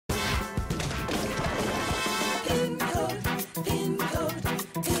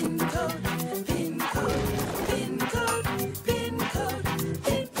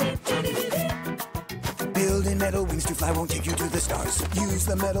Metal wings to fly won't take you to the stars. Use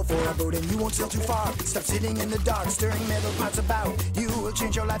the metal for a boat and you won't sail too far. Stop sitting in the dark, stirring metal pots about. You will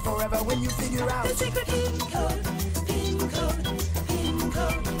change your life forever when you figure out the secret PinCode, PinCode,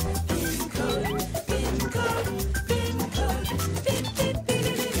 PinCode, PinCode, PinCode, PinCode,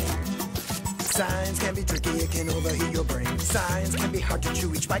 PinCode. Science can be tricky, it can overheat your brain. Science can be hard to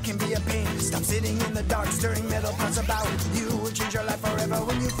chew, each bite can be a pain. Stop sitting in the dark, stirring metal pots about. You will change your life forever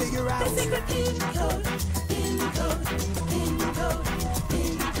when you figure out the secret PinCode, PinCode, PinCode,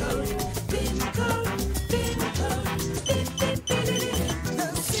 PinCode, PinCode, PinCode, the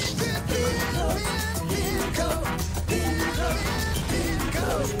secret PinCode, PinCode,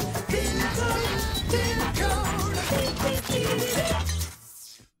 PinCode, PinCode, PinCode, PinCode.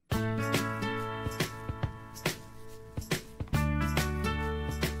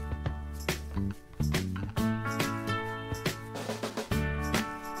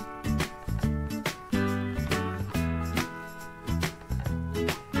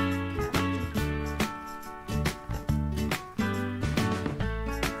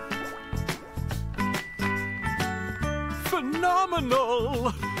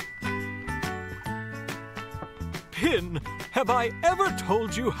 Phenomenal! Pin, have I ever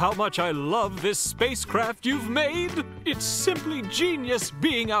told you how much I love this spacecraft you've made? It's simply genius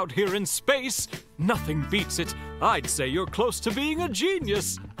being out here in space. Nothing beats it. I'd say you're close to being a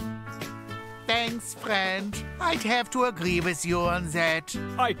genius. Thanks, friend. I'd have to agree with you on that.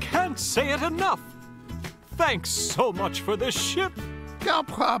 I can't say it enough. Thanks so much for this ship. No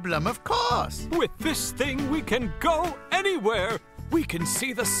problem, of course. With this thing, we can go anywhere. We can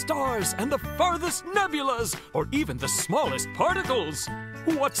see the stars and the farthest nebulas, or even the smallest particles.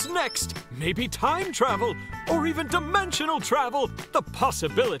 What's next? Maybe time travel, or even dimensional travel. The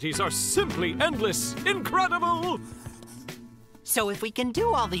possibilities are simply endless. Incredible! So if we can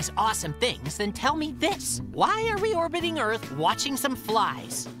do all these awesome things, then tell me this. Why are we orbiting Earth watching some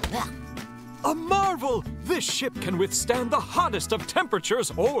flies? Ugh. A marvel! This ship can withstand the hottest of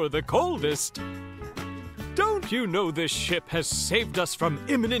temperatures or the coldest. Don't you know this ship has saved us from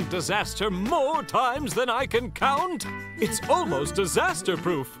imminent disaster more times than I can count? It's almost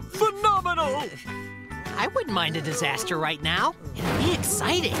disaster-proof. Phenomenal! I wouldn't mind a disaster right now. It'd be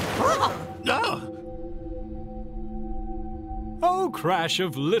exciting. No. Oh, crash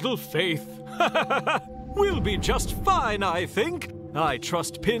of little faith. We'll be just fine, I think. I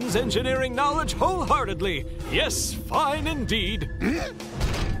trust Pin's engineering knowledge wholeheartedly. Yes, fine indeed.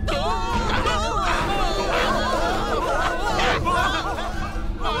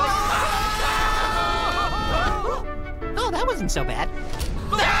 Oh, that wasn't so bad.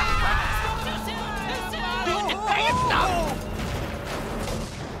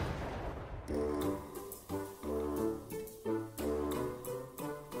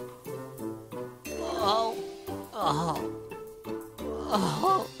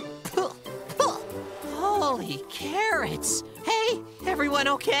 Holy carrots! Hey, everyone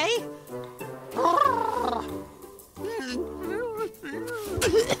okay?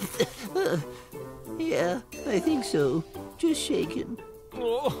 Yeah, I think so. Just shaken.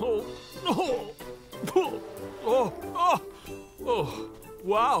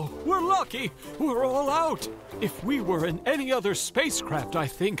 Wow, we're lucky. We're all out. If we were in any other spacecraft, I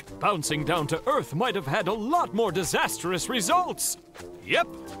think bouncing down to Earth might have had a lot more disastrous results. Yep,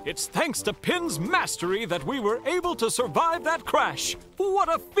 it's thanks to Pin's mastery that we were able to survive that crash. What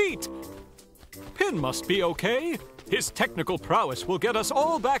a feat! Pin must be okay. His technical prowess will get us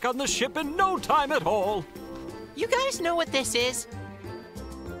all back on the ship in no time at all. You guys know what this is?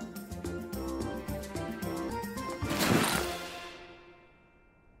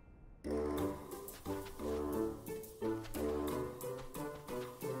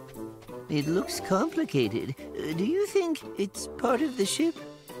 It looks complicated. Do you think it's part of the ship?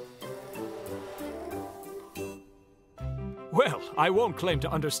 Well, I won't claim to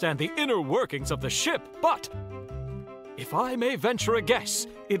understand the inner workings of the ship, but if I may venture a guess,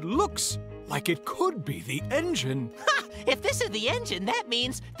 it looks like it could be the engine. Ha! If this is the engine, that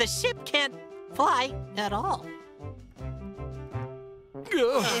means the ship can't fly at all.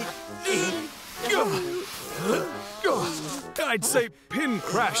 I'd say Pin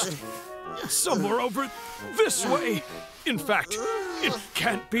crashed somewhere over this way. In fact, it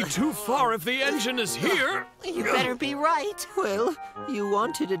can't be too far if the engine is here. You better be right. Well, you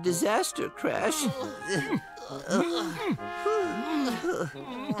wanted a disaster crash.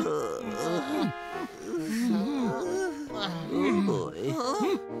 Oh boy.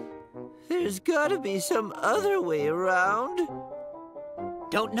 There's gotta be some other way around.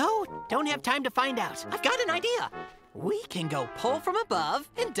 Don't know. Don't have time to find out. I've got an idea. We can go pull from above,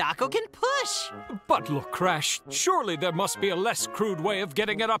 and Daco can push. But look, Crash, surely there must be a less crude way of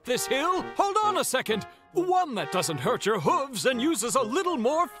getting it up this hill. Hold on a second. One that doesn't hurt your hooves and uses a little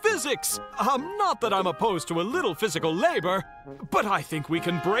more physics. Not that I'm opposed to a little physical labor, but I think we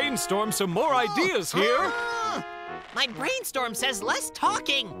can brainstorm some more ideas here. My brainstorm says less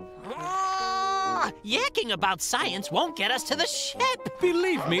talking. Yakking about science won't get us to the ship.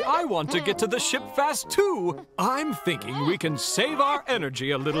 Believe me, I want to get to the ship fast too. I'm thinking we can save our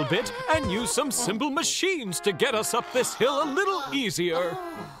energy a little bit and use some simple machines to get us up this hill a little easier.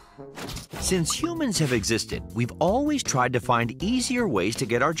 Since humans have existed, we've always tried to find easier ways to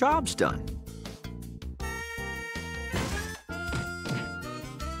get our jobs done.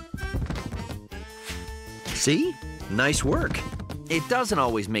 See? Nice work. It doesn't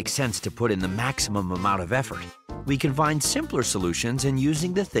always make sense to put in the maximum amount of effort. We can find simpler solutions in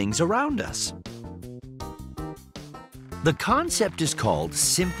using the things around us. The concept is called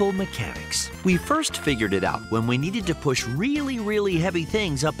simple mechanics. We first figured it out when we needed to push really heavy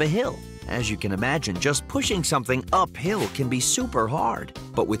things up a hill. As you can imagine, just pushing something uphill can be super hard.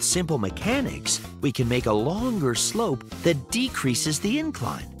 But with simple mechanics, we can make a longer slope that decreases the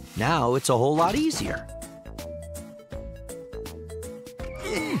incline. Now it's a whole lot easier.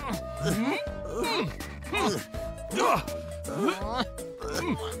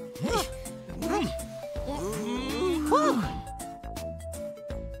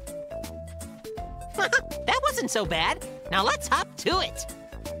 That wasn't so bad. Now let's hop to it.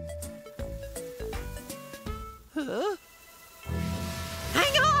 Huh?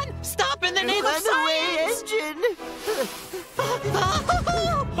 Hang on! Stop in the name of science! Engine!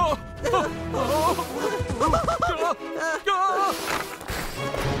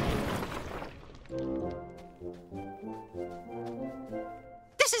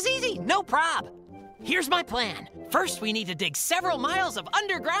 This is easy, no prob. Here's my plan. First, we need to dig several miles of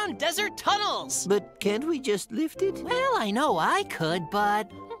underground desert tunnels. But can't we just lift it? Well, I know I could, but...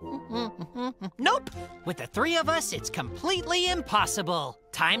 Nope. With the three of us, it's completely impossible.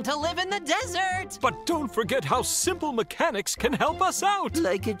 Time to live in the desert. But don't forget how simple mechanics can help us out.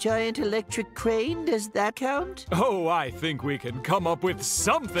 Like a giant electric crane, does that count? Oh, I think we can come up with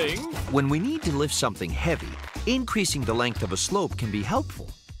something. When we need to lift something heavy, increasing the length of a slope can be helpful.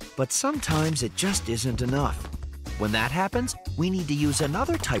 But sometimes it just isn't enough. When that happens, we need to use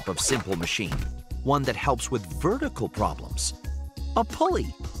another type of simple machine, one that helps with vertical problems. A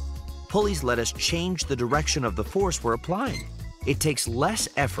pulley. Pulleys let us change the direction of the force we're applying. It takes less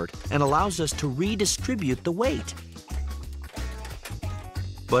effort and allows us to redistribute the weight.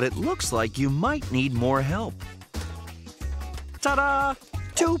 But it looks like you might need more help. Ta-da!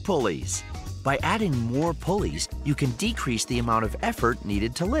 2 pulleys. By adding more pulleys, you can decrease the amount of effort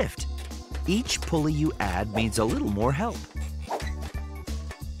needed to lift. Each pulley you add means a little more help.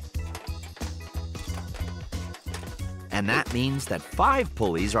 And that means that 5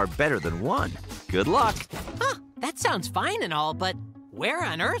 pulleys are better than 1. Good luck. Huh, that sounds fine and all, but where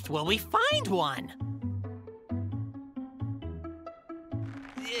on earth will we find one?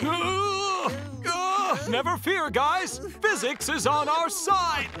 Never fear, guys. Physics is on our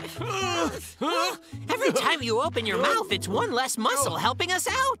side. Every time you open your mouth, it's one less muscle helping us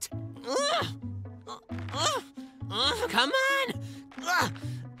out. Come on.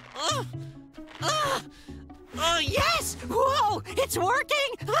 Yes! Whoa! It's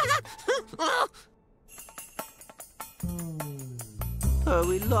working! Are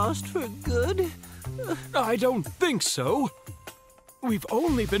we lost for good? I don't think so. We've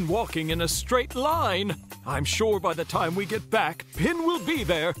only been walking in a straight line. I'm sure by the time we get back, Pin will be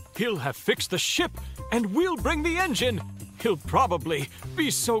there. He'll have fixed the ship, and we'll bring the engine. He'll probably be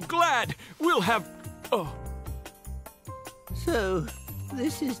so glad we'll have... Oh. So,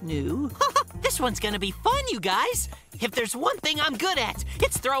 this is new. This one's gonna be fun, you guys. If there's one thing I'm good at,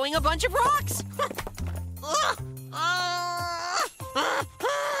 it's throwing a bunch of rocks.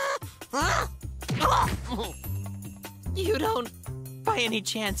 You don't, by any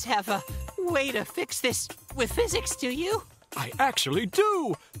chance, have a way to fix this with physics, do you? I actually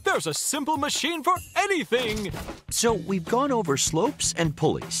do. There's a simple machine for anything. So we've gone over slopes and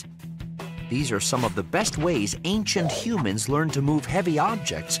pulleys. These are some of the best ways ancient humans learned to move heavy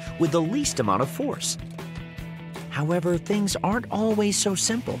objects with the least amount of force. However, things aren't always so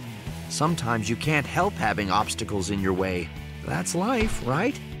simple. Sometimes you can't help having obstacles in your way. That's life,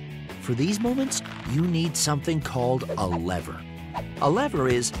 right? For these moments, you need something called a lever. A lever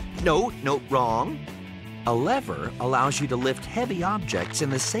is... No, wrong. A lever allows you to lift heavy objects in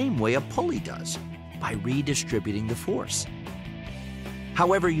the same way a pulley does, by redistributing the force.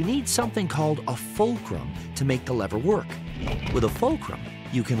 However, you need something called a fulcrum to make the lever work. With a fulcrum,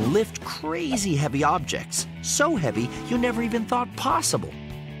 you can lift crazy heavy objects, so heavy you never even thought possible.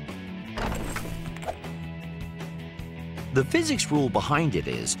 The physics rule behind it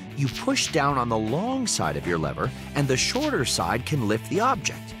is you push down on the long side of your lever and the shorter side can lift the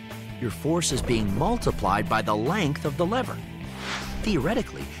object. Your force is being multiplied by the length of the lever.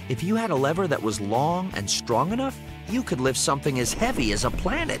 Theoretically, if you had a lever that was long and strong enough, you could lift something as heavy as a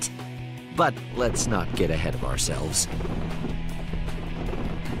planet. But let's not get ahead of ourselves.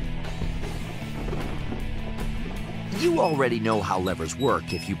 You already know how levers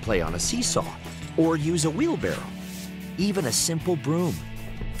work if you play on a seesaw or use a wheelbarrow. Even a simple broom.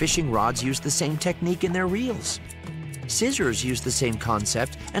 Fishing rods use the same technique in their reels. Scissors use the same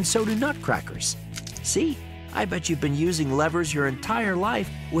concept, and so do nutcrackers. See, I bet you've been using levers your entire life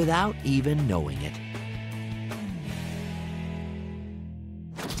without even knowing it.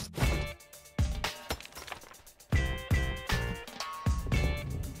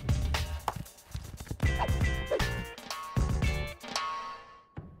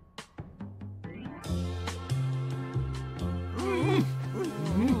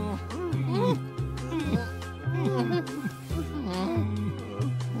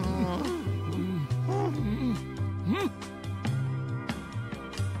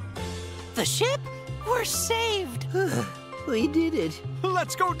 The ship? We're saved! We did it.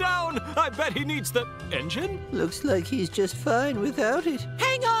 Let's go down! I bet he needs the engine. Looks like he's just fine without it.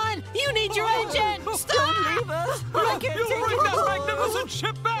 Hang on! You need your engine! Stop! Don't leave us. I can't You take bring it. that magnificent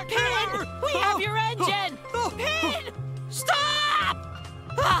ship back Pin! here! We have your engine! Pin! Stop!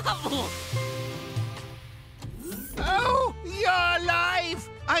 Oh, you're alive!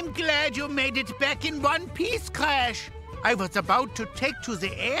 I'm glad you made it back in one piece, Crash. I was about to take to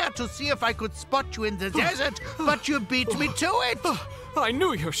the air to see if I could spot you in the desert, but you beat me to it. I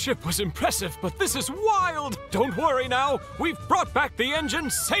knew your ship was impressive, but this is wild! Don't worry now. We've brought back the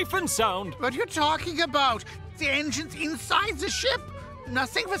engine safe and sound. What are you talking about? The engine's inside the ship.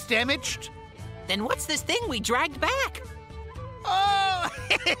 Nothing was damaged. Then what's this thing we dragged back? Oh,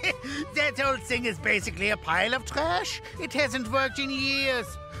 that old thing is basically a pile of trash. It hasn't worked in years.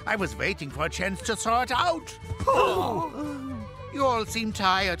 I was waiting for a chance to throw it out. You all seem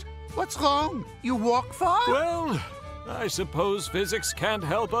tired. What's wrong? You walk far? Well, I suppose physics can't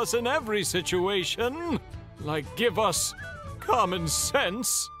help us in every situation. Like give us common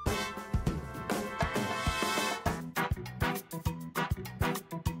sense.